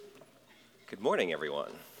Good morning,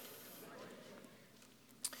 everyone.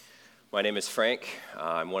 My name is Frank.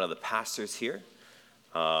 I'm one of the pastors here.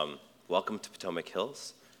 Welcome to Potomac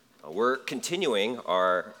Hills. We're continuing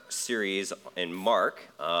our series in Mark.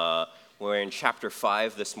 We're in chapter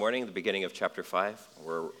 5 this morning, the beginning of chapter 5.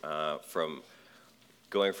 We're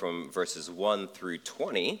going from verses 1 through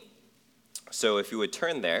 20. So if you would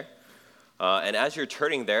turn there, and as you're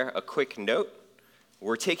turning there, a quick note.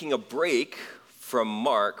 We're taking a break from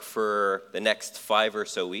Mark for the next 5 or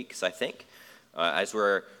so weeks, I think, as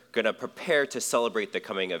we're going to prepare to celebrate the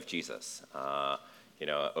coming of Jesus,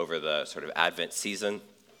 over the sort of Advent season.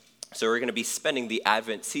 So we're going to be spending the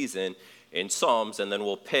Advent season in Psalms, and then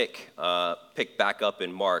we'll pick back up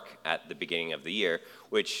in Mark at the beginning of the year,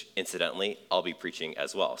 which, incidentally, I'll be preaching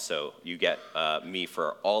as well. So you get me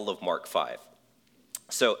for all of Mark 5.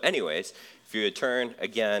 So anyways, if you would turn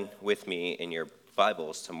again with me in your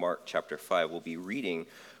Bibles to Mark chapter 5, we'll be reading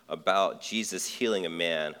about Jesus healing a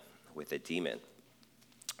man with a demon.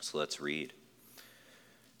 So let's read.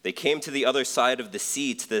 They came to the other side of the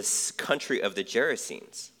sea, to this country of the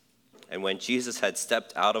Gerasenes. And when Jesus had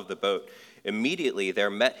stepped out of the boat, immediately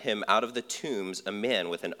there met him out of the tombs a man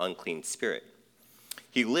with an unclean spirit.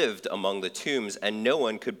 He lived among the tombs, and no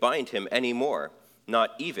one could bind him any more,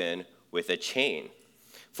 not even with a chain.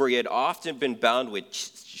 For he had often been bound with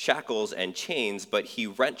shackles and chains, but he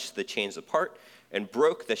wrenched the chains apart and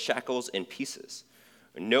broke the shackles in pieces.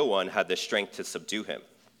 No one had the strength to subdue him.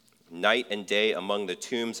 Night and day among the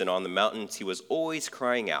tombs and on the mountains, he was always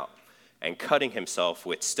crying out and cutting himself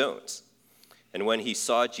with stones. And when he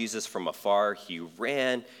saw Jesus from afar, he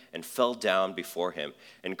ran and fell down before him.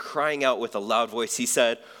 And crying out with a loud voice, he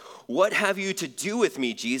said, "What have you to do with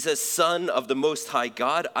me, Jesus, Son of the Most High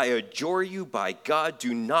God? I adjure you by God,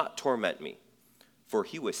 do not torment me." For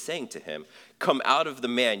he was saying to him, "Come out of the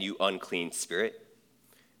man, you unclean spirit."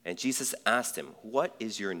 And Jesus asked him, "What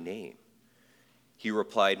is your name?" He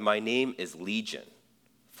replied, "My name is Legion,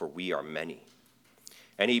 for we are many."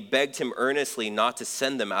 And he begged him earnestly not to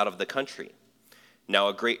send them out of the country. Now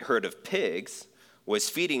a great herd of pigs was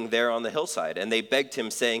feeding there on the hillside, and they begged him,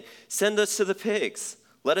 saying, "Send us to the pigs.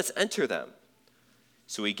 Let us enter them."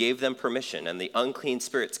 So he gave them permission, and the unclean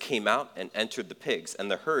spirits came out and entered the pigs,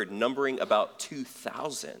 and the herd, numbering about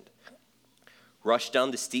 2,000, rushed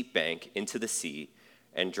down the steep bank into the sea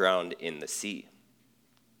and drowned in the sea.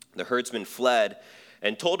 The herdsmen fled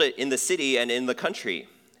and told it in the city and in the country,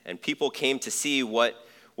 and people came to see what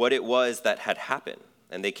it was that had happened.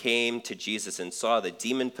 And they came to Jesus and saw the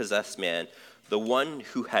demon-possessed man, the one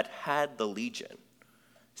who had had the legion,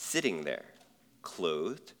 sitting there,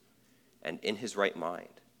 clothed and in his right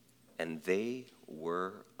mind, and they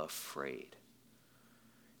were afraid.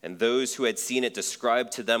 And those who had seen it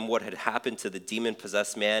described to them what had happened to the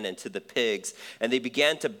demon-possessed man and to the pigs, and they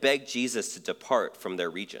began to beg Jesus to depart from their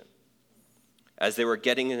region. As they were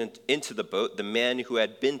getting into the boat, the man who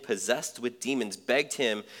had been possessed with demons begged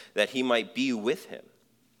him that he might be with him.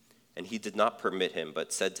 And he did not permit him,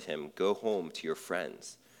 but said to him, "Go home to your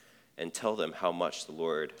friends and tell them how much the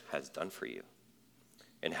Lord has done for you,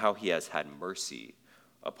 and how he has had mercy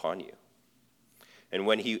upon you."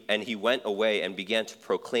 And he went away and began to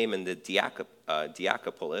proclaim in the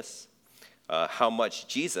Decapolis how much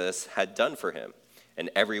Jesus had done for him, and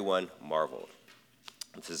everyone marveled.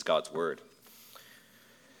 This is God's word.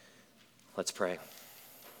 Let's pray.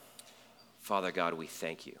 Father God, we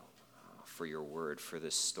thank you for your word, for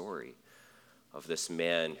this story of this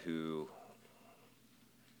man who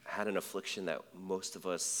had an affliction that most of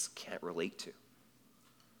us can't relate to.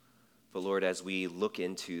 But Lord, as we look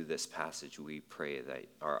into this passage, we pray that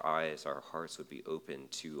our eyes, our hearts would be open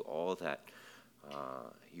to all that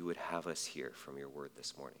you would have us hear from your word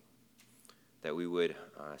this morning. That we would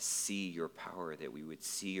see your power, that we would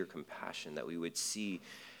see your compassion, that we would see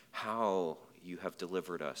how you have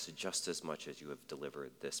delivered us just as much as you have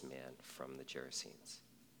delivered this man from the Gerasenes.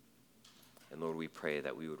 And Lord, we pray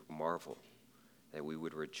that we would marvel, that we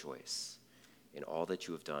would rejoice in all that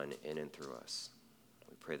you have done in and through us.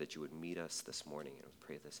 We pray that you would meet us this morning, and we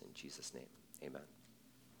pray this in Jesus' name. Amen.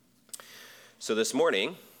 So this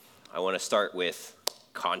morning, I want to start with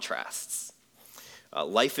contrasts.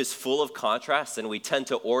 Life is full of contrasts, and we tend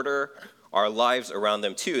to order our lives around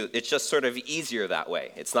them too. It's just sort of easier that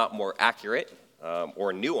way. It's not more accurate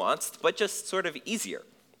or nuanced, but just sort of easier.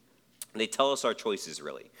 And they tell us our choices,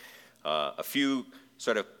 really. A few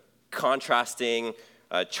sort of contrasting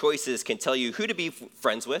choices can tell you who to be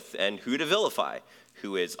friends with and who to vilify,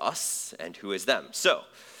 who is us and who is them. So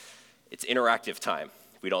it's interactive time.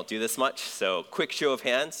 We don't do this much, so quick show of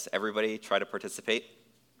hands. Everybody try to participate.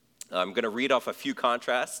 I'm going to read off a few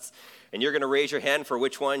contrasts, And you're going to raise your hand for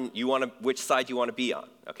which side you want to be on,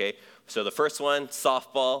 okay? So the first one,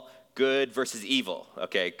 softball, good versus evil,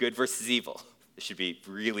 okay? Good versus evil. This should be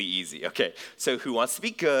really easy, okay? So who wants to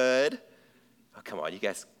be good? Oh, come on, you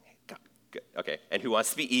guys got good. Okay, and who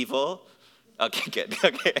wants to be evil? Okay, good,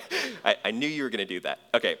 okay. I knew you were going to do that.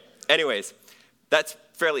 Okay, anyways, that's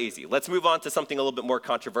fairly easy. Let's move on to something a little bit more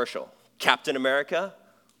controversial. Captain America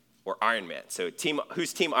or Iron Man? So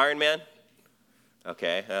who's Team Iron Man?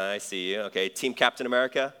 Okay, I see you. Okay, Team Captain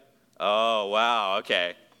America? Oh, wow,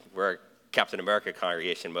 okay. We're a Captain America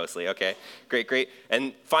congregation mostly. Okay, great.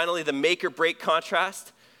 And finally, the make or break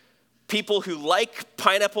contrast. People who like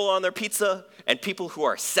pineapple on their pizza and people who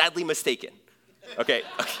are sadly mistaken. Okay,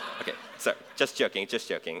 sorry, just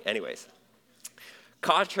joking. Anyways,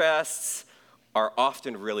 contrasts are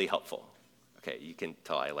often really helpful. Okay, you can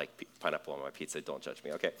tell I like pineapple on my pizza, don't judge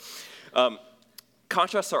me, okay?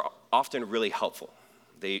 Contrasts are often really helpful.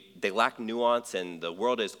 They lack nuance, and the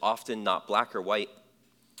world is often not black or white.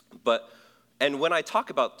 And when I talk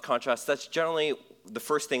about contrast, that's generally the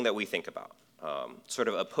first thing that we think about. Sort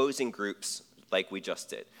of opposing groups like we just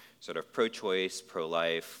did. Sort of pro-choice,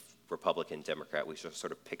 pro-life, Republican, Democrat, we just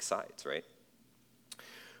sort of pick sides, right?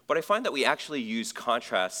 But I find that we actually use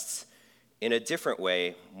contrasts in a different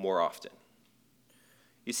way more often.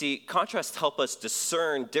 You see, contrasts help us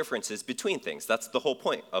discern differences between things. That's the whole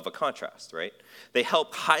point of a contrast, right? They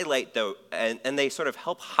help highlight and they sort of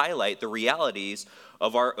help highlight the realities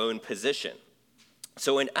of our own position.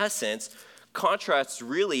 So in essence, contrasts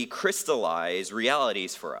really crystallize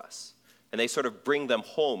realities for us, and they sort of bring them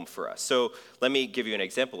home for us. So let me give you an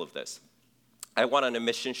example of this. I went on a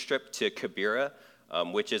mission trip to Kibera,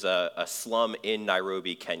 which is a slum in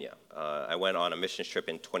Nairobi, Kenya. I went on a mission trip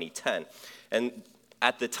in 2010, and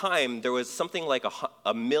at the time, there was something like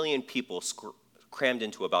a million people crammed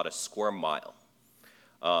into about a square mile.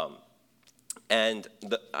 I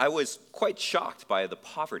was quite shocked by the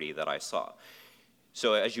poverty that I saw.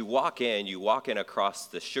 So as you walk in across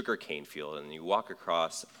the sugarcane field, and you walk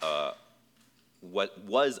across what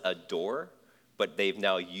was a door, but they've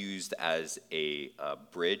now used as a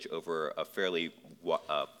bridge over a fairly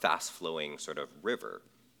fast-flowing sort of river.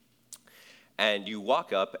 And you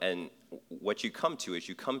walk up, and what you come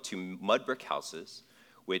to mud brick houses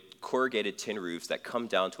with corrugated tin roofs that come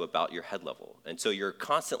down to about your head level. And so you're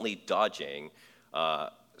constantly dodging,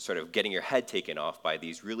 sort of getting your head taken off by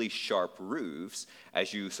these really sharp roofs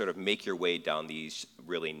as you sort of make your way down these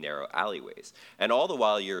really narrow alleyways. And all the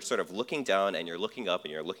while, you're sort of looking down, and you're looking up,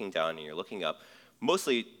 and you're looking down, and you're looking up,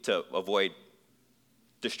 mostly to avoid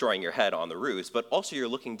destroying your head on the roofs, but also you're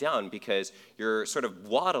looking down because you're sort of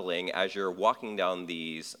waddling as you're walking down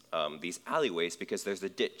these alleyways, because there's a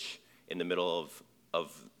ditch in the middle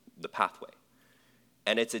of the pathway.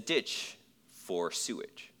 And it's a ditch for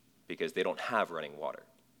sewage because they don't have running water.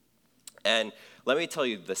 And let me tell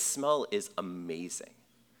you, the smell is amazing,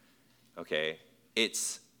 okay?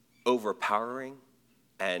 It's overpowering,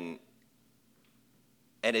 and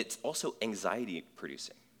it's also anxiety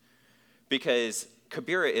producing, because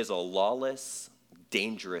Kibera is a lawless,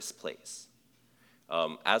 dangerous place.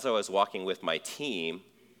 As I was walking with my team,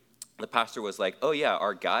 the pastor was like, oh yeah,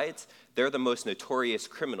 our guides, they're the most notorious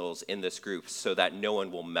criminals in this group so that no one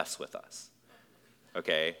will mess with us,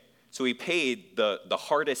 okay? So we paid the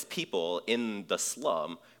hardest people in the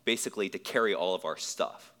slum basically to carry all of our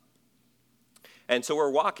stuff. And so we're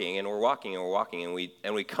walking, and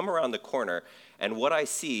we come around the corner, and what I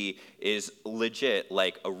see is legit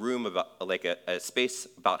like a room a space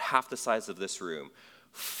about half the size of this room,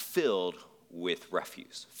 filled with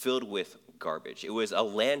refuse, filled with garbage. It was a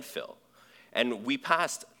landfill. And we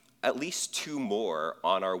passed at least two more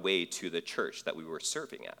on our way to the church that we were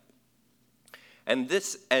serving at. And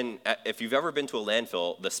if you've ever been to a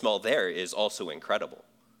landfill, the smell there is also incredible,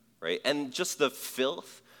 right? And just the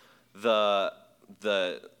filth, the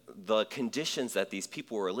conditions that these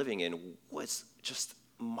people were living in was just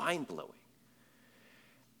mind-blowing.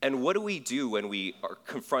 And what do we do when we are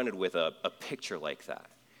confronted with a picture like that?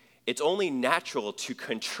 It's only natural to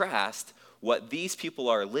contrast what these people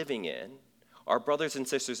are living in, our brothers and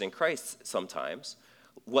sisters in Christ sometimes,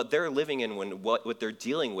 what they're living in, what they're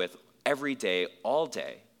dealing with every day, all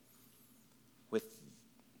day, with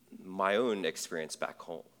my own experience back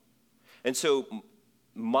home. And so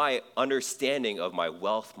my understanding of my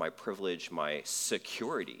wealth, my privilege, my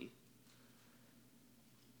security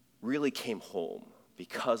really came home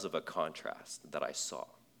because of a contrast that I saw.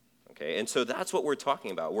 Okay, and so that's what we're talking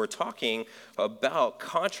about. We're talking about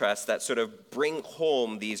contrasts that sort of bring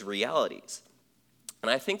home these realities. And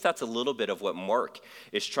I think that's a little bit of what Mark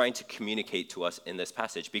is trying to communicate to us in this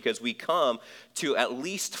passage, because we come to at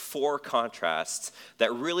least 4 contrasts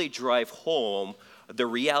that really drive home the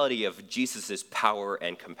reality of Jesus' power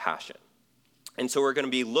and compassion. And so we're going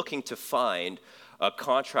to be looking to find a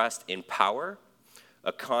contrast in power,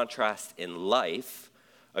 a contrast in life,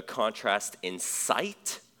 a contrast in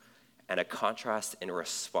sight, and a contrast in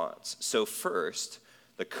response. So first,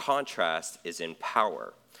 the contrast is in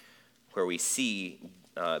power, where we see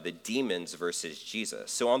the demons versus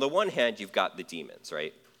Jesus. So on the one hand, you've got the demons,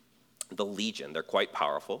 right? The legion, they're quite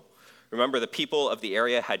powerful. Remember, the people of the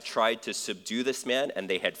area had tried to subdue this man, and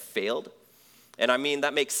they had failed. And I mean,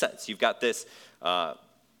 that makes sense. You've got this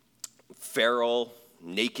feral,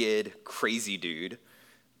 naked, crazy dude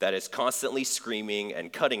that is constantly screaming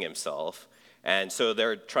and cutting himself. And so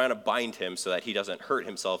they're trying to bind him so that he doesn't hurt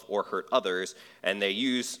himself or hurt others. And they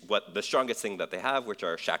use the strongest thing that they have, which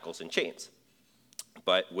are shackles and chains.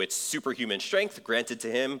 But with superhuman strength granted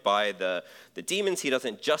to him by the demons, he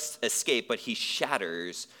doesn't just escape, but he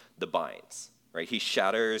shatters the binds, right? He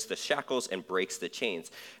shatters the shackles and breaks the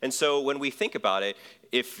chains. And so when we think about it,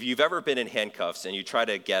 if you've ever been in handcuffs and you try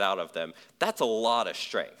to get out of them, that's a lot of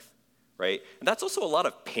strength, right? And that's also a lot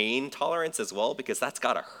of pain tolerance as well, because that's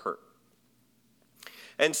got to hurt.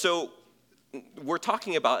 And so we're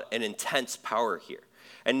talking about an intense power here.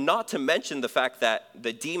 And not to mention the fact that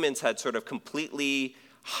the demons had sort of completely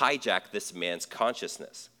hijacked this man's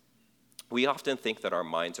consciousness. We often think that our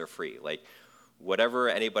minds are free. Like, whatever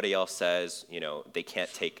anybody else says, they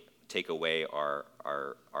can't take away our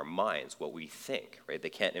minds, what we think, right? They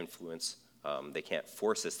can't influence, they can't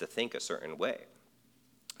force us to think a certain way.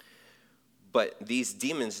 But these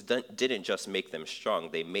demons didn't just make them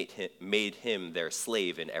strong, they made him their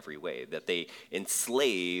slave in every way, that they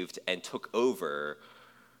enslaved and took over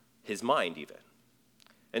his mind even.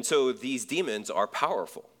 And so these demons are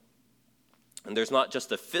powerful. And there's not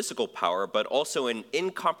just a physical power, but also an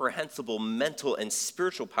incomprehensible mental and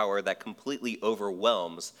spiritual power that completely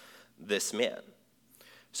overwhelms this man.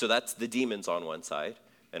 So that's the demons on one side,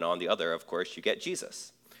 and on the other, of course, you get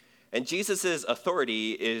Jesus. And Jesus'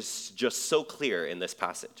 authority is just so clear in this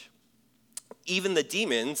passage. Even the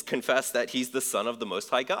demons confess that he's the Son of the Most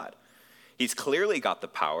High God. He's clearly got the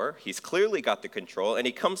power, he's clearly got the control, and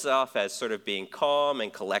he comes off as sort of being calm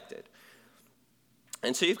and collected.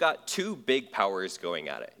 And so you've got 2 big powers going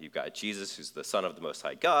at it. You've got Jesus, who's the Son of the Most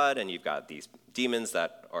High God, and you've got these demons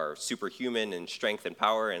that are superhuman in strength and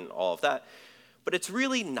power and all of that. But it's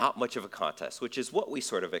really not much of a contest, which is what we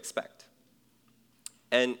sort of expect.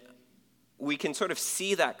 And we can sort of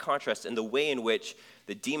see that contrast in the way in which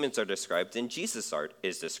the demons are described and Jesus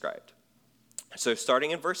is described. So starting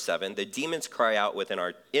in verse 7, the demons cry out with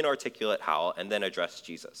an inarticulate howl and then address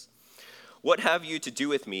Jesus. "What have you to do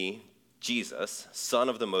with me, Jesus, Son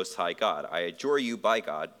of the Most High God? I adjure you by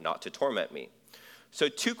God not to torment me." So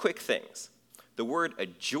 2 quick things. The word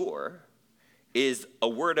adjure is a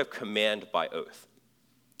word of command by oath.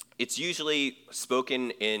 It's usually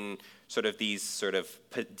spoken in sort of these sort of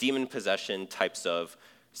demon possession types of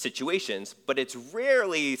situations, but it's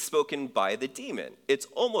rarely spoken by the demon. It's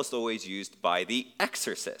almost always used by the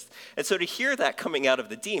exorcist. And so to hear that coming out of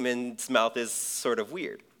the demon's mouth is sort of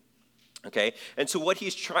weird. Okay? And so what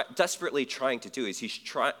he's desperately trying to do is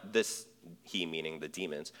he meaning the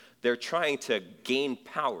demons, they're trying to gain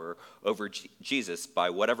power over Jesus by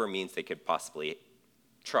whatever means they could possibly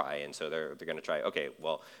try. And so they're going to try, okay,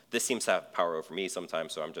 well, this seems to have power over me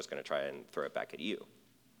sometimes, so I'm just going to try and throw it back at you.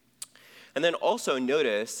 And then also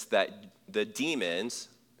notice that the demons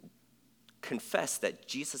confess that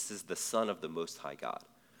Jesus is the Son of the Most High God.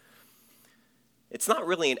 It's not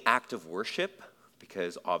really an act of worship,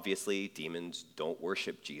 because obviously demons don't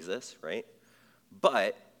worship Jesus, right?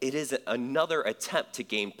 But it is another attempt to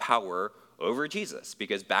gain power over Jesus,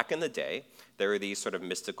 because back in the day, there were these sort of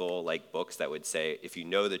mystical books that would say, if you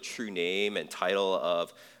know the true name and title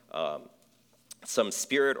of some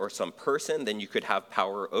spirit or some person, then you could have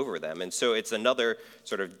power over them. And so it's another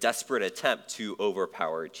sort of desperate attempt to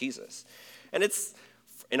overpower Jesus. And it's,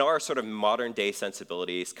 in our sort of modern day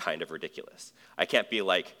sensibilities, kind of ridiculous. I can't be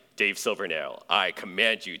like, Dave Silvernail, I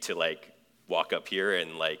command you to walk up here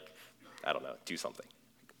and I don't know, do something.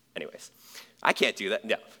 Anyways, I can't do that.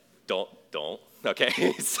 No, don't,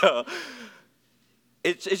 okay? So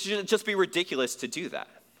it should just be ridiculous to do that,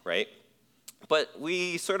 right? But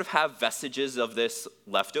we sort of have vestiges of this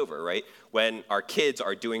left over, right? When our kids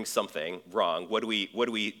are doing something wrong, what do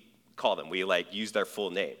we call them? We use their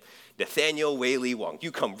full name. Nathaniel Whaley Wong,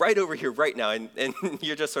 you come right over here right now, and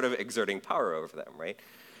you're just sort of exerting power over them, right?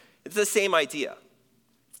 It's the same idea.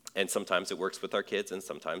 And sometimes it works with our kids, and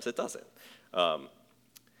sometimes it doesn't.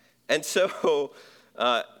 And so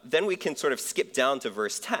then we can sort of skip down to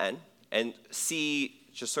verse 10 and see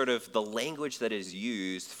just sort of the language that is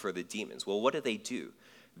used for the demons. Well, what do?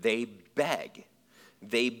 They beg.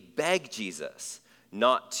 They beg Jesus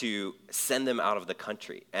not to send them out of the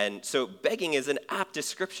country. And so begging is an apt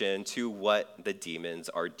description to what the demons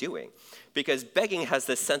are doing, because begging has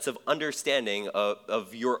this sense of understanding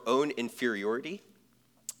of your own inferiority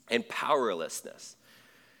and powerlessness.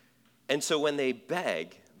 And so when they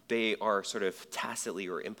beg, they are sort of tacitly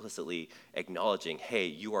or implicitly acknowledging, hey,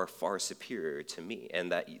 you are far superior to me,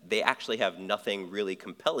 and that they actually have nothing really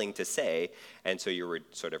compelling to say, and so you're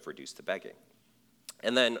sort of reduced to begging.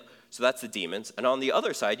 And then, so that's the demons. And on the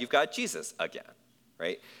other side, you've got Jesus again,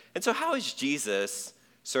 right? And so how is Jesus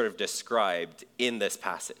sort of described in this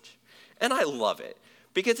passage? And I love it,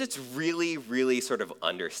 because it's really, really sort of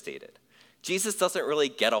understated. Jesus doesn't really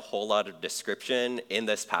get a whole lot of description in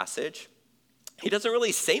this passage. He doesn't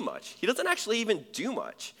really say much. He doesn't actually even do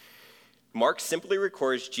much. Mark simply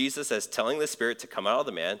records Jesus as telling the spirit to come out of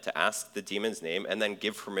the man, to ask the demon's name, and then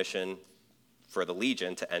give permission for the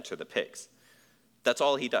legion to enter the pigs. That's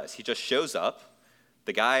all he does. He just shows up.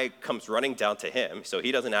 The guy comes running down to him, so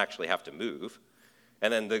he doesn't actually have to move.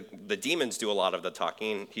 And then the demons do a lot of the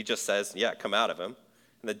talking. He just says, yeah, come out of him.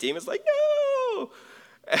 And the demon's like, no!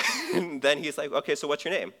 And then he's like, okay, so what's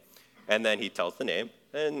your name? And then he tells the name.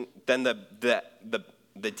 And then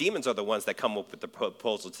the demons are the ones that come up with the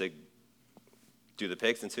proposal to do the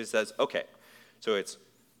pigs. And so he says, okay. So it's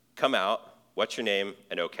come out, what's your name,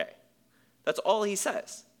 and okay. That's all he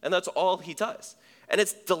says. And that's all he does. And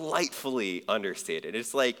it's delightfully understated.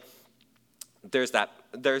 It's like there's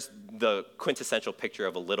the quintessential picture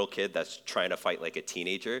of a little kid that's trying to fight like a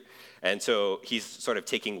teenager. And so he's sort of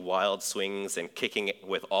taking wild swings and kicking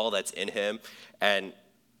with all that's in him. And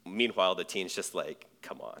meanwhile, the teen's just like,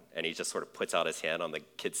 come on. And he just sort of puts out his hand on the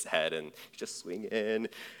kid's head and he's just swinging.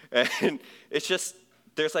 And it's just,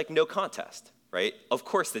 there's like no contest, right? Of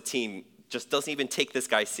course, the teen just doesn't even take this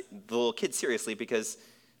guy, the little kid, seriously, because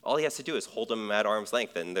all he has to do is hold him at arm's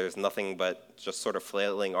length, and there's nothing but just sort of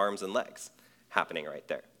flailing arms and legs happening right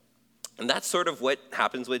there. And that's sort of what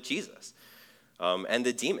happens with Jesus and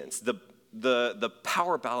the demons. The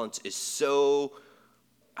power balance is so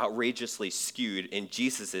outrageously skewed in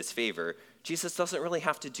Jesus' favor. Jesus doesn't really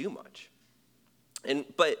have to do much.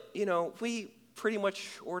 But we pretty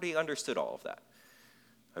much already understood all of that.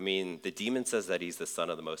 I mean, the demon says that he's the Son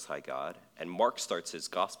of the Most High God, and Mark starts his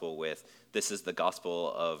gospel with, this is the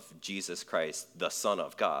gospel of Jesus Christ, the Son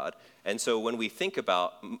of God. And so when we think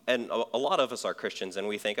about, and a lot of us are Christians, and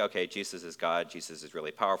we think, okay, Jesus is God, Jesus is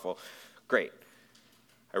really powerful. Great.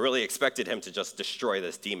 I really expected him to just destroy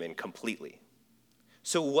this demon completely.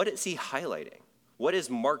 So what is he highlighting? What is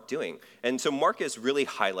Mark doing? And so Mark is really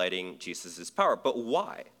highlighting Jesus' power, but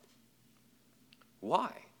why?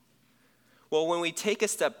 Why? Well, when we take a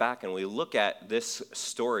step back and we look at this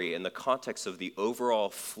story in the context of the overall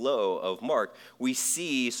flow of Mark, we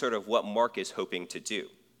see sort of what Mark is hoping to do.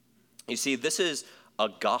 You see, this is a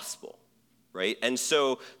gospel, right? And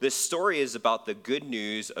so this story is about the good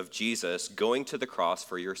news of Jesus going to the cross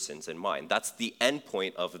for your sins and mine. That's the end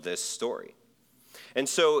point of this story. And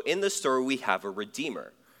so in the story, we have a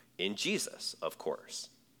redeemer in Jesus, of course,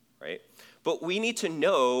 right? But we need to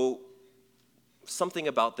know something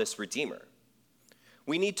about this redeemer.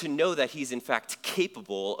 We need to know that he's in fact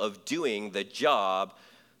capable of doing the job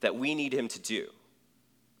that we need him to do,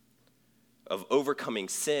 of overcoming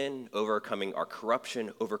sin, overcoming our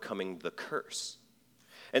corruption, overcoming the curse.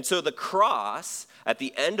 And so the cross at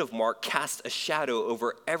the end of Mark casts a shadow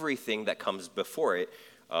over everything that comes before it.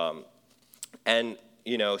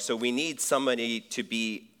 So we need somebody to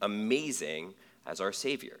be amazing as our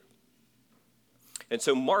Savior. And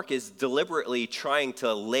so Mark is deliberately trying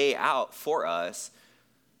to lay out for us,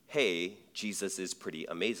 hey, Jesus is pretty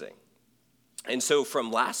amazing. And so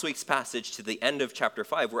from last week's passage to the end of chapter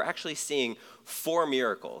 5, we're actually seeing 4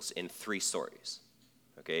 miracles in 3 stories.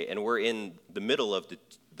 Okay, and we're in the middle of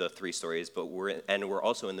the 3 stories, but we're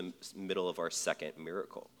also in the middle of our second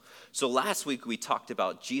miracle. So last week we talked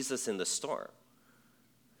about Jesus in the storm.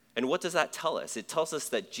 And what does that tell us? It tells us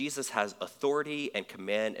that Jesus has authority and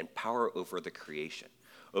command and power over the creation,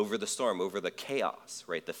 over the storm, over the chaos,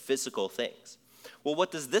 right? The physical things. Well,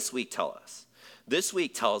 what does this week tell us? This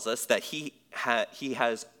week tells us that he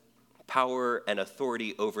has power and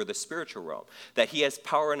authority over the spiritual realm, that he has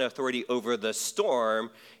power and authority over the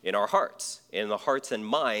storm in our hearts, in the hearts and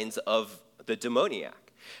minds of the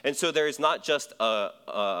demoniac. And so there is not just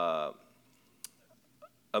a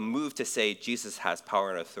move to say Jesus has power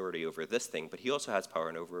and authority over this thing, but he also has power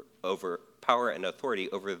and authority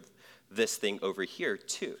over this thing over here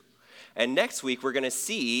too. And next week, we're going to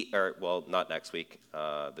see, or well, not next week,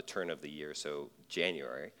 the turn of the year, so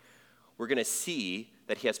January, we're going to see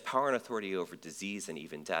that he has power and authority over disease and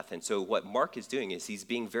even death. And so what Mark is doing is he's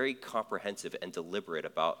being very comprehensive and deliberate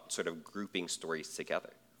about sort of grouping stories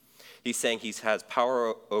together. He's saying he has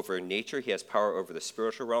power over nature, he has power over the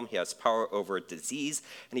spiritual realm, he has power over disease,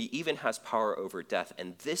 and he even has power over death.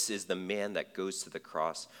 And this is the man that goes to the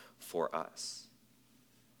cross for us.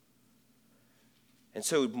 And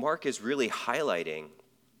so Mark is really highlighting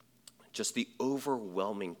just the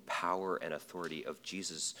overwhelming power and authority of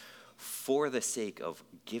Jesus for the sake of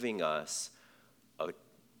giving us a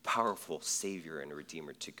powerful Savior and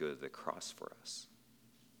Redeemer to go to the cross for us.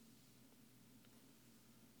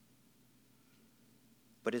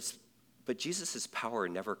 But Jesus' power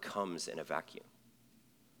never comes in a vacuum.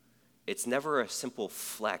 It's never a simple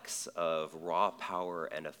flex of raw power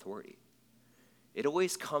and authority. It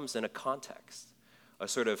always comes in a context, a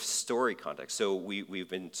sort of story context. So we've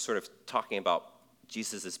been sort of talking about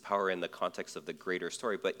Jesus' power in the context of the greater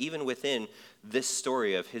story, but even within this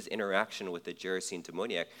story of his interaction with the Gerasene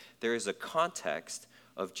demoniac, there is a context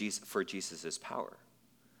of for Jesus' power.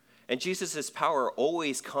 And Jesus' power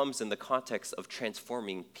always comes in the context of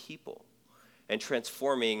transforming people and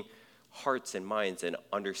transforming hearts and minds and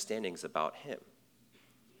understandings about him.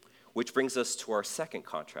 Which brings us to our second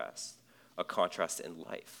contrast, a contrast in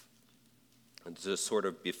life. It's a sort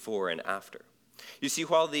of before and after. You see,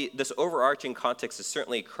 while this overarching context is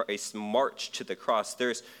certainly Christ's march to the cross,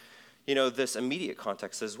 there's, this immediate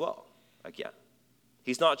context as well, again.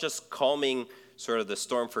 He's not just calming sort of the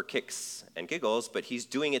storm for kicks and giggles, but he's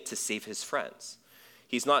doing it to save his friends.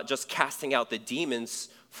 He's not just casting out the demons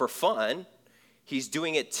for fun, he's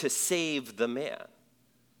doing it to save the man.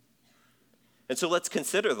 And so let's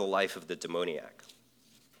consider the life of the demoniac.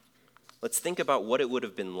 Let's think about what it would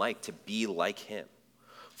have been like to be like him.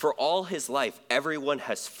 For all his life, everyone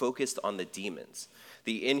has focused on the demons.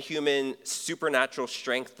 The inhuman, supernatural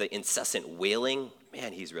strength, the incessant wailing.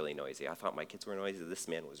 Man, he's really noisy. I thought my kids were noisy. This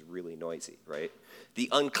man was really noisy, right? The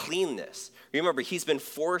uncleanness. Remember, he's been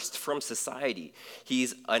forced from society.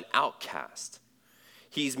 He's an outcast.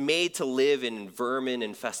 He's made to live in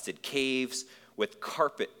vermin-infested caves with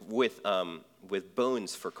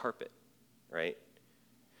bones for carpet, right?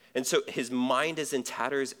 And so his mind is in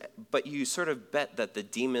tatters, but you sort of bet that the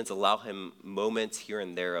demons allow him moments here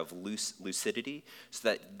and there of lucidity so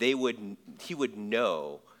that he would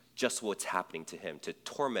know just what's happening to him, to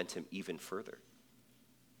torment him even further.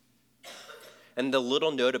 And the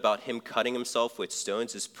little note about him cutting himself with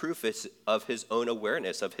stones is proof of his own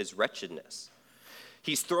awareness of his wretchedness.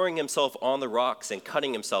 He's throwing himself on the rocks and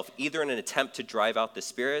cutting himself either in an attempt to drive out the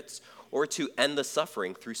spirits or to end the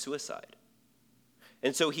suffering through suicide.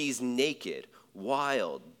 And so he's naked,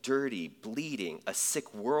 wild, dirty, bleeding, a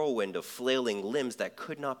sick whirlwind of flailing limbs that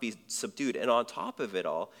could not be subdued. And on top of it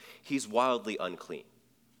all, he's wildly unclean.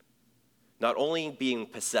 Not only being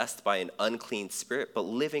possessed by an unclean spirit, but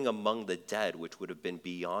living among the dead, which would have been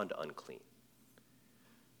beyond unclean.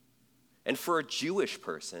 And for a Jewish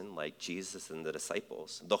person like Jesus and the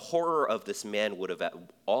disciples, the horror of this man would have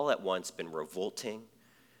all at once been revolting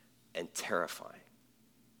and terrifying.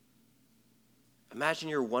 Imagine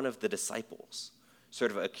you're one of the disciples,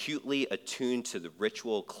 sort of acutely attuned to the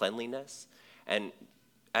ritual cleanliness. And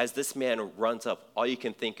as this man runs up, all you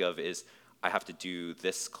can think of is, I have to do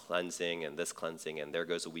this cleansing, and there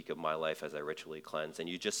goes a week of my life as I ritually cleanse. And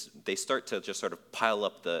they start to just sort of pile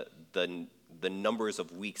up the numbers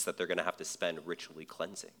of weeks that they're going to have to spend ritually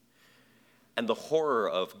cleansing. And the horror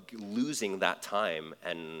of losing that time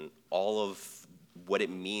and all of what it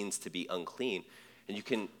means to be unclean, and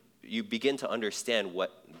you begin to understand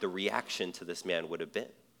what the reaction to this man would have been.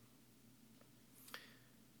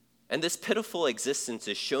 And this pitiful existence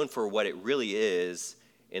is shown for what it really is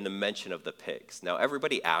in the mention of the pigs. Now,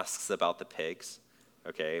 everybody asks about the pigs,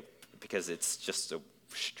 okay, because it's just a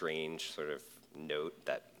strange sort of note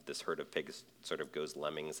that this herd of pigs sort of goes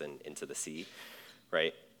lemmings and into the sea,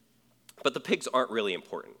 right? But the pigs aren't really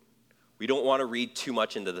important. We don't want to read too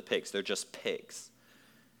much into the pigs. They're just pigs.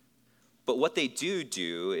 But what they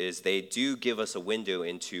do is they do give us a window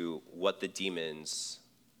into what the demons'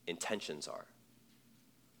 intentions are.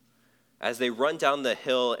 As they run down the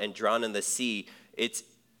hill and drown in the sea, it's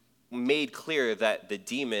made clear that the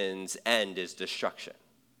demons' end is destruction,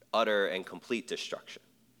 utter and complete destruction.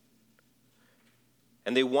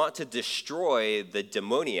 And they want to destroy the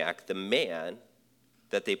demoniac, the man,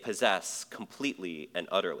 that they possess completely and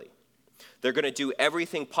utterly. They're going to do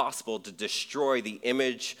everything possible to destroy the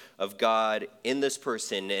image of God in this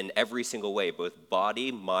person in every single way, both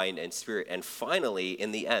body, mind, and spirit. And finally,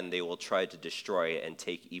 in the end, they will try to destroy and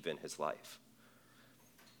take even his life.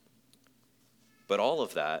 But all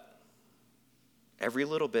of that, every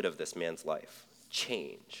little bit of this man's life,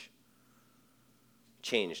 changed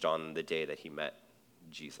on the day that he met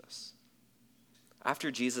Jesus.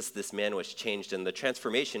 After Jesus, this man was changed, and the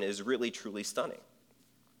transformation is really, truly stunning.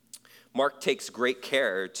 Mark takes great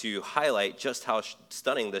care to highlight just how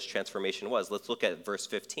stunning this transformation was. Let's look at verse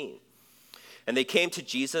 15. And they came to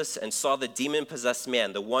Jesus and saw the demon-possessed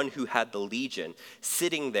man, the one who had the legion,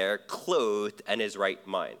 sitting there, clothed and his right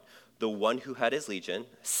mind. The one who had his legion,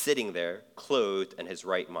 sitting there, clothed and his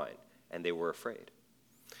right mind. And they were afraid.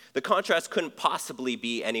 The contrast couldn't possibly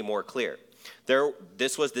be any more clear.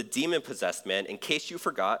 This was the demon-possessed man, in case you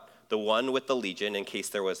forgot, the one with the legion, in case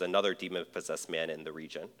there was another demon-possessed man in the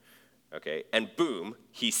region. Okay, and boom,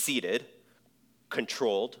 he's seated,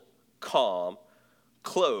 controlled, calm,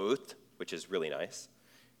 clothed, which is really nice,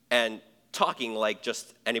 and talking like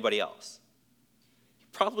just anybody else.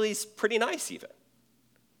 Probably is pretty nice even.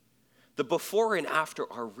 The before and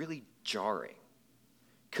after are really jarring.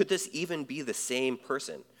 Could this even be the same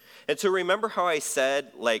person? And so remember how I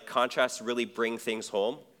said, like, contrasts really bring things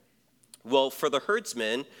home? Well, for the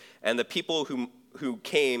herdsmen and the people who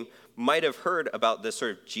came might have heard about this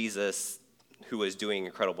sort of Jesus who was doing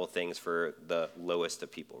incredible things for the lowest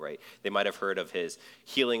of people, right? They might have heard of his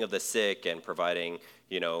healing of the sick and providing,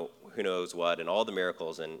 who knows what, and all the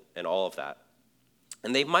miracles and all of that.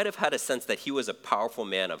 And they might have had a sense that he was a powerful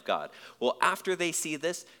man of God. Well, after they see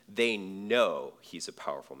this, they know he's a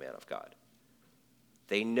powerful man of God.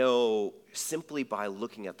 They know simply by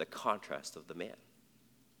looking at the contrast of the man.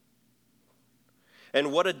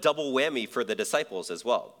 And what a double whammy for the disciples as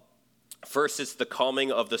well. First, it's the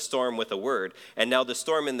calming of the storm with a word, and now the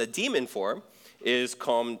storm in the demon form is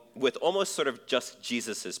calmed with almost sort of just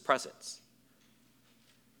Jesus' presence.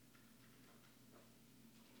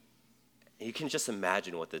 You can just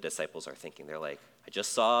imagine what the disciples are thinking. They're like, I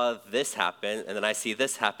just saw this happen, and then I see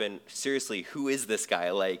this happen. Seriously, who is this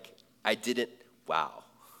guy? Wow.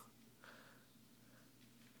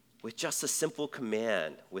 With just a simple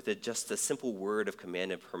command, just a simple word of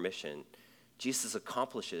command and permission, Jesus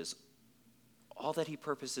accomplishes all that he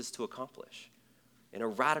purposes to accomplish in a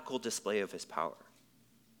radical display of his power.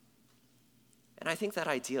 And I think that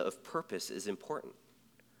idea of purpose is important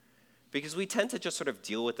because we tend to just sort of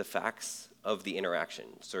deal with the facts of the interaction,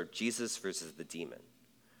 sort of Jesus versus the demon.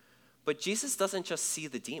 But Jesus doesn't just see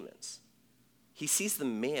the demons. He sees the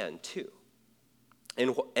man too.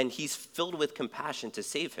 And he's filled with compassion to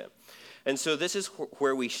save him. And so this is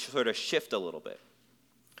where we sort of shift a little bit.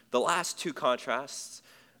 The last two contrasts,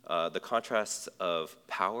 the contrasts of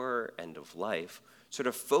power and of life, sort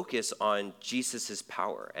of focus on Jesus'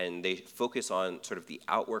 power, and they focus on sort of the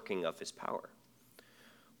outworking of his power.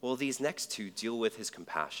 Well, these next two deal with his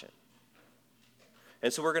compassion.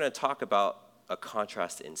 And so we're going to talk about a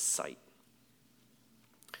contrast in sight.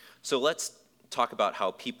 So let's talk about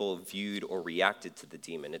how people viewed or reacted to the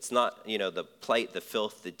demon. It's not, the plight, the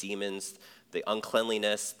filth, the demons, the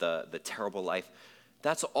uncleanliness, the terrible life.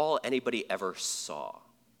 That's all anybody ever saw.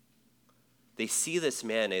 They see this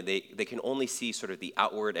man and they can only see sort of the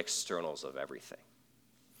outward externals of everything.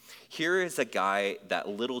 Here is a guy that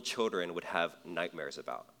little children would have nightmares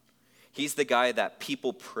about. He's the guy that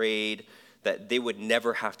people prayed that they would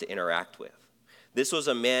never have to interact with. This was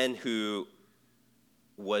a man who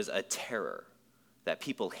was a terror that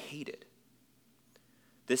people hated.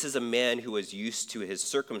 This is a man who was used to his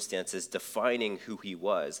circumstances defining who he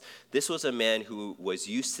was. This was a man who was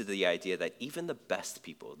used to the idea that even the best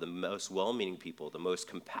people, the most well-meaning people, the most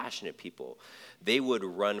compassionate people, they would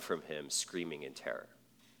run from him screaming in terror.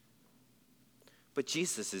 But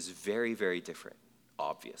Jesus is very, very different,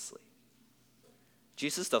 obviously.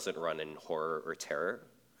 Jesus doesn't run in horror or terror.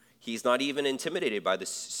 He's not even intimidated by this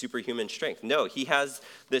superhuman strength. No, he has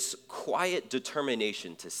this quiet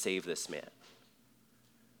determination to save this man.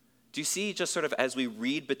 Do you see, just sort of as we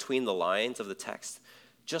read between the lines of the text,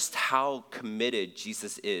 just how committed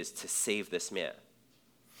Jesus is to save this man?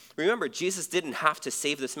 Remember, Jesus didn't have to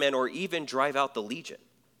save this man or even drive out the legion.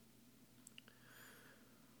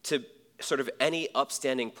 To sort of any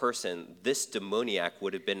upstanding person, this demoniac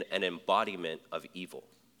would have been an embodiment of evil.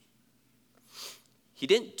 He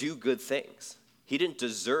didn't do good things. He didn't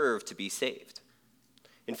deserve to be saved.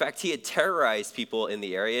 In fact, he had terrorized people in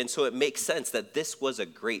the area, and so it makes sense that this was a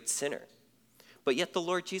great sinner. But yet the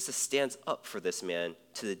Lord Jesus stands up for this man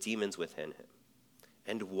to the demons within him.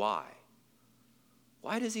 And why?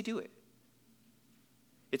 Why does he do it?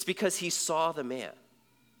 It's because he saw the man.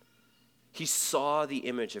 He saw the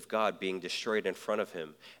image of God being destroyed in front of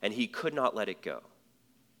him, and he could not let it go.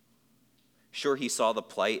 Sure, he saw the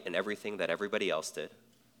plight and everything that everybody else did,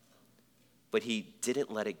 but he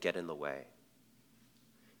didn't let it get in the way.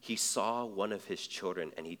 He saw one of his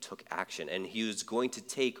children and he took action, and he was going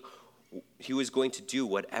to do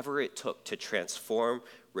whatever it took to transform,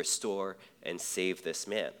 restore, and save this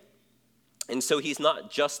man. And so he's not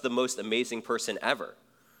just the most amazing person ever,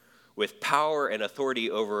 with power and authority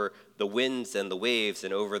over the winds and the waves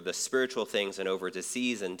and over the spiritual things and over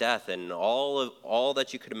disease and death and all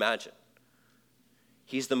that you could imagine.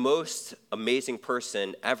 He's the most amazing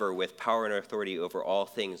person ever with power and authority over all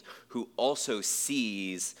things, who also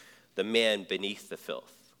sees the man beneath the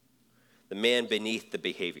filth, the man beneath the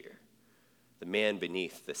behavior, the man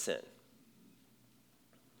beneath the sin.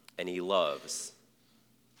 And he loves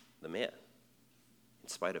the man in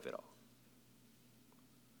spite of it all.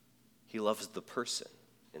 He loves the person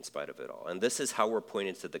in spite of it all. And this is how we're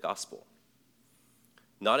pointed to the gospel.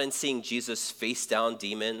 Not in seeing Jesus face down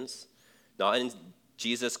demons, not in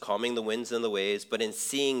Jesus calming the winds and the waves, but in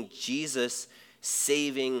seeing Jesus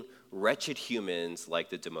saving wretched humans like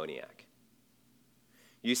the demoniac.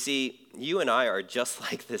 You see, you and I are just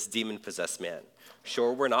like this demon-possessed man.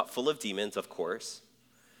 Sure, we're not full of demons, of course,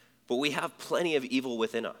 but we have plenty of evil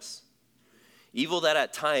within us. Evil that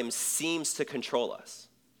at times seems to control us.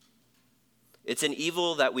 It's an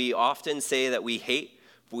evil that we often say that we hate,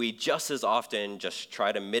 but we just as often just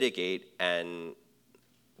try to mitigate and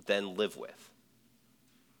then live with.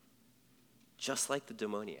 Just like the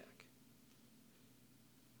demoniac.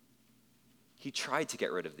 He tried to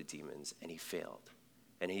get rid of the demons and he failed.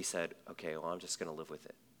 And he said, okay, well, I'm just going to live with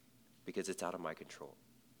it because it's out of my control.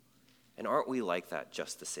 And aren't we like that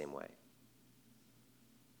just the same way?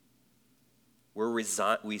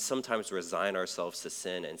 We sometimes resign ourselves to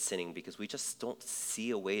sin and sinning because we just don't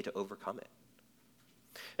see a way to overcome it.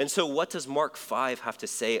 And so what does Mark 5 have to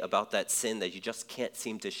say about that sin that you just can't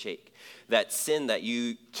seem to shake? That sin that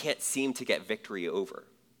you can't seem to get victory over?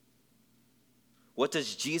 What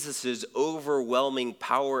does Jesus' overwhelming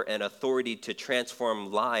power and authority to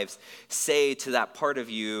transform lives say to that part of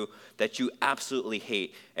you that you absolutely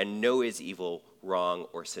hate and know is evil, wrong,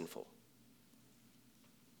 or sinful?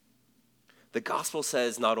 The gospel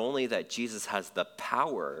says not only that Jesus has the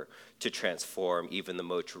power to transform even the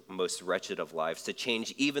most wretched of lives, to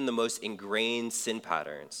change even the most ingrained sin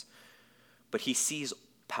patterns, but he sees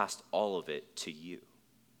past all of it to you.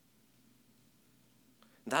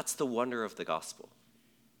 That's the wonder of the gospel.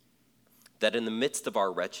 That in the midst of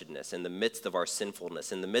our wretchedness, in the midst of our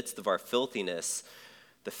sinfulness, in the midst of our filthiness,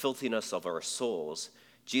 the filthiness of our souls,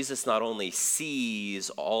 Jesus not only sees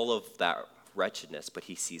all of that wretchedness, but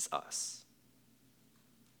he sees us.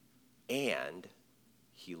 And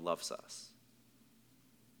he loves us.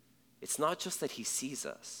 It's not just that he sees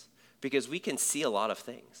us, because we can see a lot of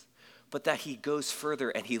things, but that he goes further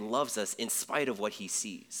and he loves us in spite of what he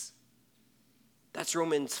sees. That's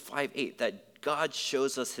Romans 5:8, that God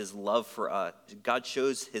shows us his love for us. God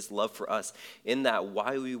shows his love for us in that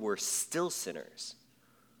while we were still sinners,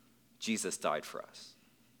 Jesus died for us.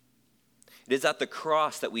 It is at the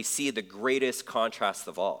cross that we see the greatest contrast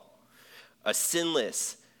of all. A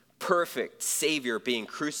sinless, perfect Savior being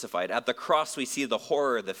crucified. At the cross, we see the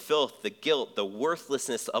horror, the filth, the guilt, the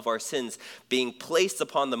worthlessness of our sins being placed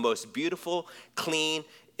upon the most beautiful, clean,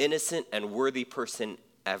 innocent, and worthy person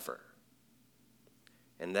ever.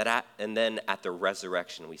 And then at the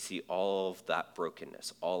resurrection, we see all of that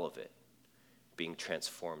brokenness, all of it, being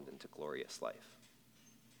transformed into glorious life.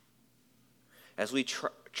 As we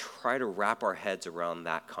try to wrap our heads around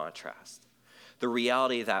that contrast, the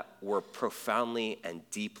reality that we're profoundly and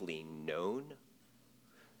deeply known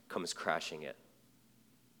comes crashing in.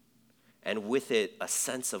 And with it, a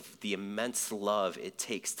sense of the immense love it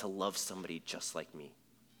takes to love somebody just like me.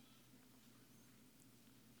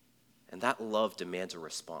 And that love demands a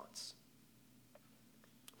response.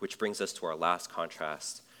 Which brings us to our last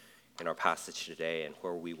contrast in our passage today and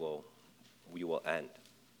where we will end.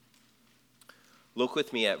 Look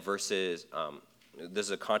with me at verses,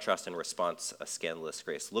 there's a contrast and response, a scandalous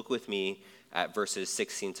grace. Look with me at verses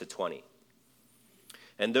 16 to 20.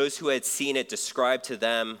 And those who had seen it described to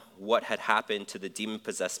them what had happened to the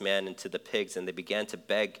demon-possessed man and to the pigs, and they began to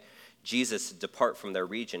beg Jesus to depart from their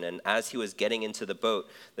region. And as he was getting into the boat,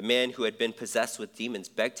 the man who had been possessed with demons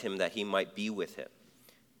begged him that he might be with him.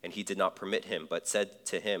 And he did not permit him, but said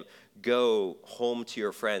to him, "Go home to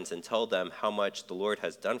your friends and tell them how much the Lord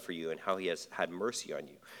has done for you and how he has had mercy on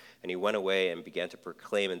you." And he went away and began to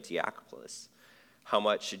proclaim in Decapolis how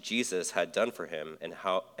much Jesus had done for him,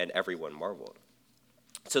 and everyone marveled.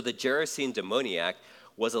 So the Gerasene demoniac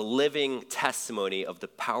was a living testimony of the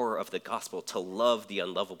power of the gospel to love the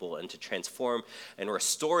unlovable and to transform and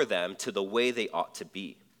restore them to the way they ought to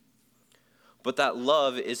be. But that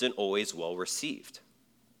love isn't always well received.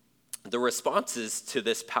 The responses to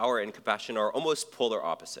this power and compassion are almost polar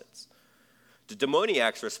opposites. The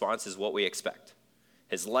demoniac's response is what we expect.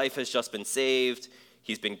 His life has just been saved.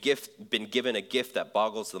 He's been given a gift that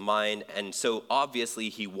boggles the mind, and so obviously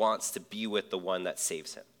he wants to be with the one that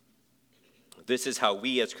saves him. This is how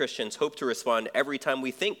we as Christians hope to respond every time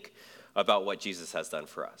we think about what Jesus has done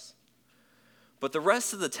for us. But the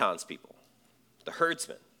rest of the townspeople, the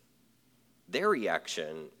herdsmen, their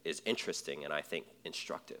reaction is interesting and I think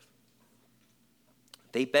instructive.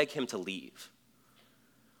 They beg him to leave.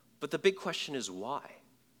 But the big question is why?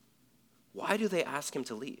 Why do they ask him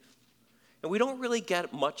to leave? And we don't really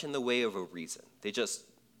get much in the way of a reason.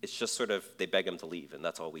 It's just sort of, they beg him to leave, and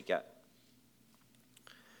that's all we get.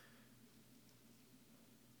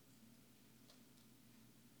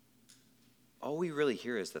 All we really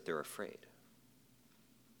hear is that they're afraid.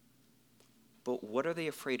 But what are they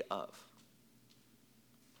afraid of?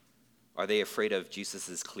 Are they afraid of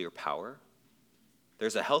Jesus' clear power?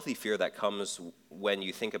 There's a healthy fear that comes when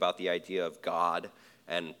you think about the idea of God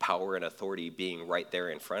and power and authority being right there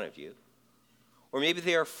in front of you. Or maybe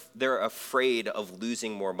they're afraid of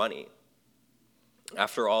losing more money.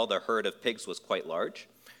 After all, the herd of pigs was quite large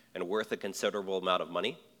and worth a considerable amount of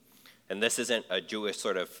money. And this isn't a Jewish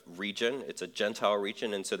sort of region, it's a Gentile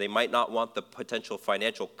region, and so they might not want the potential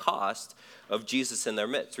financial cost of Jesus in their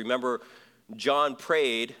midst. Remember, John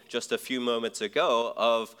prayed just a few moments ago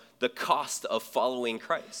of the cost of following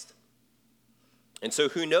Christ. And so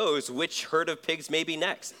who knows which herd of pigs may be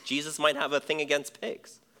next? Jesus might have a thing against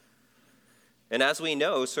pigs. And as we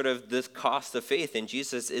know, sort of this cost of faith in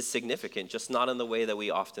Jesus is significant, just not in the way that we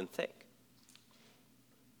often think.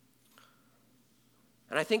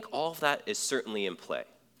 And I think all of that is certainly in play.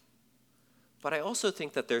 But I also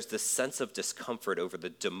think that there's this sense of discomfort over the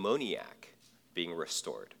demoniac being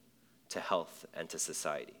restored to health and to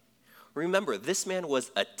society. Remember, this man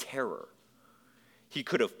was a terror. He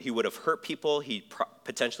would have hurt people, he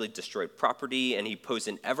potentially destroyed property, and he posed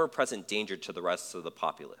an ever-present danger to the rest of the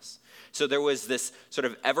populace. So there was this sort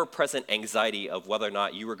of ever-present anxiety of whether or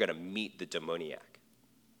not you were going to meet the demoniac.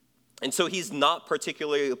 And so he's not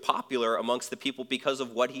particularly popular amongst the people because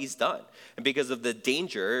of what he's done and because of the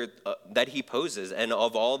danger that he poses and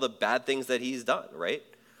of all the bad things that he's done, right?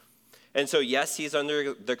 And so yes, he's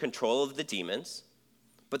under the control of the demons,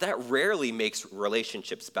 but that rarely makes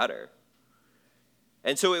relationships better.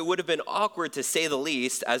 And so it would have been awkward, to say the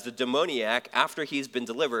least, as the demoniac, after he's been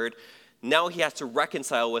delivered, now he has to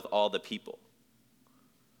reconcile with all the people.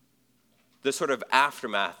 The sort of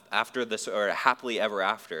aftermath, after this, or happily ever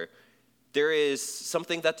after, there is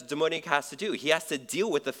something that the demoniac has to do. He has to deal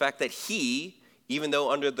with the fact that he, even though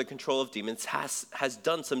under the control of demons, has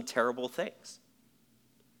done some terrible things.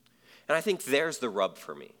 And I think there's the rub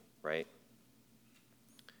for me, right?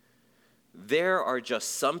 There are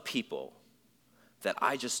just some people that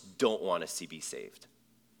I just don't want to see be saved.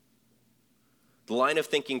 The line of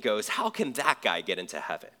thinking goes, how can that guy get into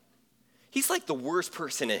heaven? He's like the worst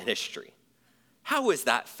person in history. How is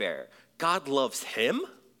that fair? God loves him?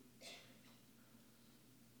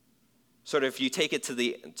 Sort of, if you take it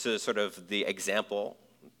to sort of the example,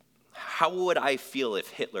 how would I feel if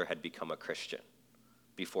Hitler had become a Christian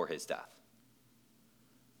before his death?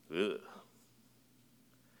 Ugh.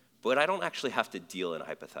 But I don't actually have to deal in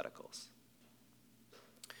hypotheticals.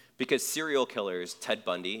 Because serial killers Ted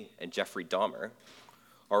Bundy and Jeffrey Dahmer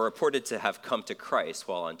are reported to have come to Christ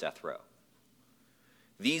while on death row.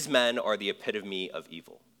 These men are the epitome of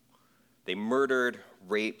evil. They murdered,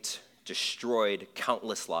 raped, destroyed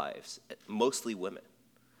countless lives, mostly women.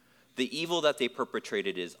 The evil that they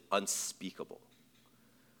perpetrated is unspeakable.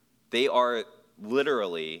 They are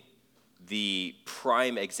literally the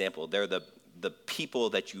prime example. They're the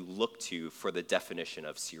people that you look to for the definition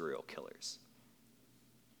of serial killers.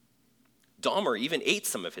 Dahmer even ate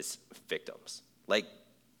some of his victims. Like,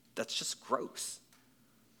 that's just gross.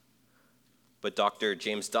 But Dr.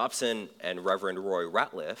 James Dobson and Reverend Roy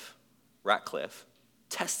Ratcliffe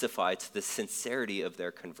testify to the sincerity of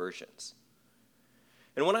their conversions.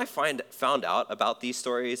 And when I found out about these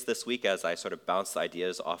stories this week, as I sort of bounced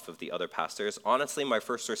ideas off of the other pastors, honestly, my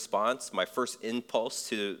first response, my first impulse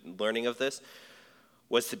to learning of this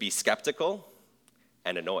was to be skeptical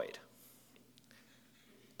and annoyed.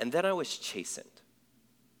 And then I was chastened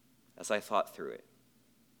as I thought through it.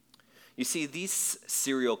 You see, these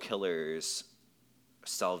serial killers'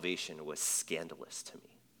 salvation was scandalous to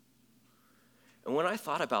me. And when I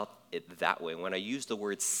thought about it that way, when I used the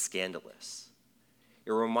word scandalous,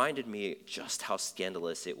 it reminded me just how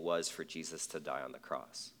scandalous it was for Jesus to die on the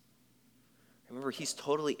cross. Remember, he's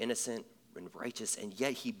totally innocent and righteous, and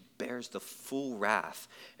yet he bears the full wrath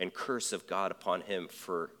and curse of God upon him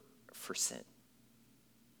for sin.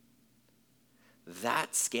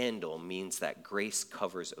 That scandal means that grace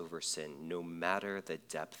covers over sin, no matter the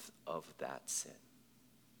depth of that sin.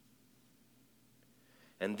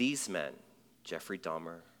 And these men, Jeffrey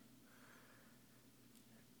Dahmer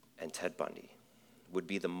and Ted Bundy, would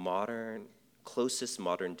be the closest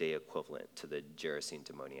modern day equivalent to the Gerasene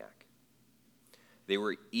demoniac. They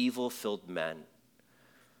were evil-filled men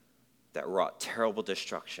that wrought terrible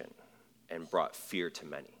destruction and brought fear to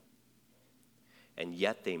many. And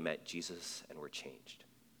yet they met Jesus and were changed.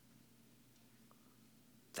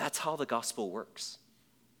 That's how the gospel works.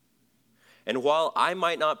 And while I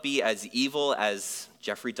might not be as evil as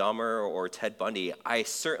Jeffrey Dahmer or Ted Bundy, I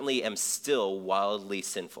certainly am still wildly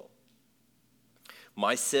sinful.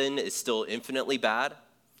 My sin is still infinitely bad,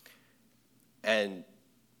 and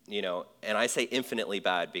I say infinitely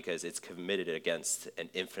bad because it's committed against an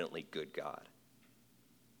infinitely good God.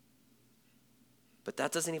 But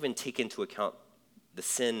that doesn't even take into account the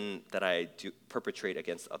sin that I do perpetrate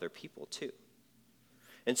against other people too.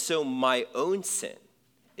 And so my own sin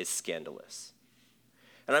is scandalous.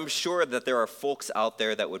 And I'm sure that there are folks out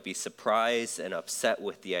there that would be surprised and upset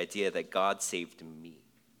with the idea that God saved me.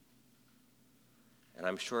 And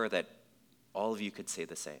I'm sure that all of you could say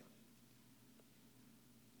the same.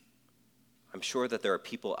 I'm sure that there are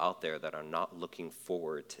people out there that are not looking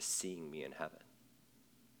forward to seeing me in heaven.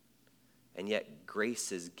 And yet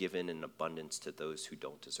grace is given in abundance to those who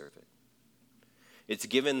don't deserve it. It's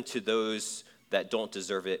given to those that don't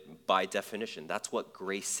deserve it by definition. That's what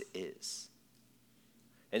grace is.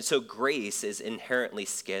 And so grace is inherently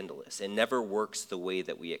scandalous. It never works the way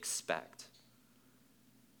that we expect.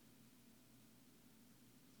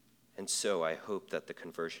 And so I hope that the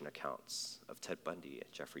conversion accounts of Ted Bundy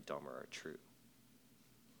and Jeffrey Dahmer are true.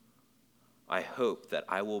 I hope that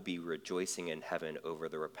I will be rejoicing in heaven over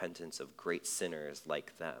the repentance of great sinners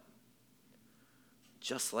like them,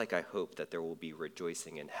 just like I hope that there will be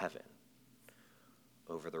rejoicing in heaven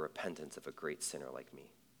over the repentance of a great sinner like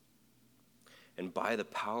me. And by the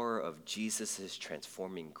power of Jesus'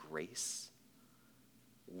 transforming grace,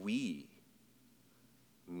 me,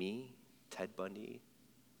 Ted Bundy,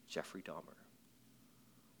 Jeffrey Dahmer,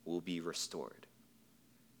 will be restored,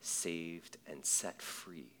 saved, and set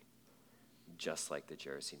free, just like the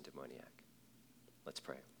Gerasene demoniac. Let's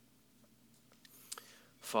pray.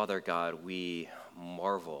 Father God, we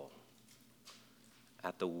marvel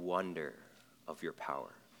at the wonder of your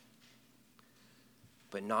power,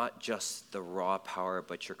 but not just the raw power,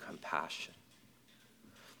 but your compassion.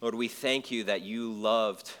 Lord, we thank you that you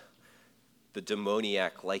loved the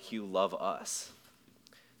demoniac like you love us,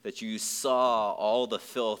 that you saw all the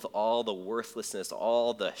filth, all the worthlessness,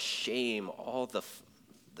 all the shame, all the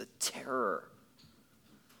terror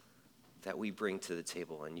that we bring to the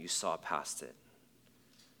table, and you saw past it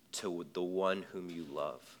to the one whom you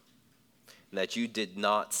love, and that you did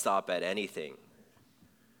not stop at anything,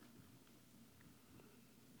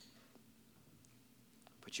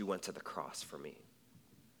 but you went to the cross for me.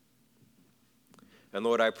 And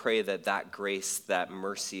Lord, I pray that that grace, that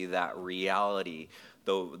mercy, that reality,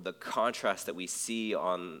 the contrast that we see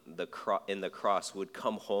in the cross would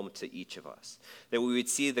come home to each of us. That we would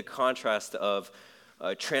see the contrast of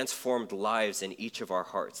transformed lives in each of our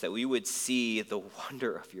hearts. That we would see the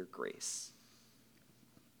wonder of your grace.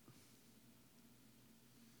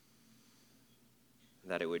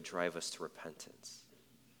 That it would drive us to repentance.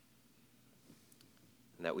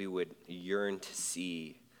 And that we would yearn to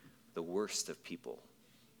see the worst of people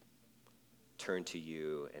turn to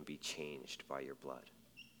you and be changed by your blood.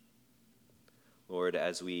 Lord,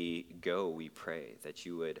 as we go, we pray that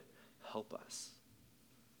you would help us.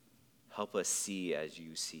 Help us see as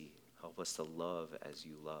you see. Help us to love as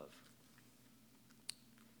you love.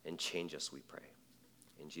 And change us, we pray.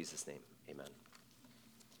 In Jesus' name, amen.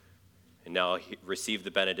 And now receive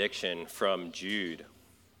the benediction from Jude.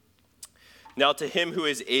 Now to him who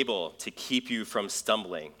is able to keep you from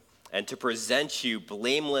stumbling and to present you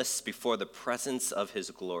blameless before the presence of his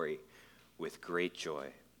glory with great joy.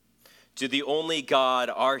 To the only God,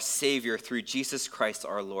 our Savior, through Jesus Christ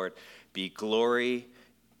our Lord, be glory,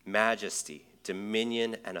 majesty,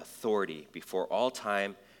 dominion, and authority before all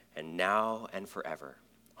time and now and forever.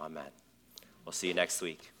 Amen. We'll see you next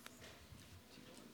week.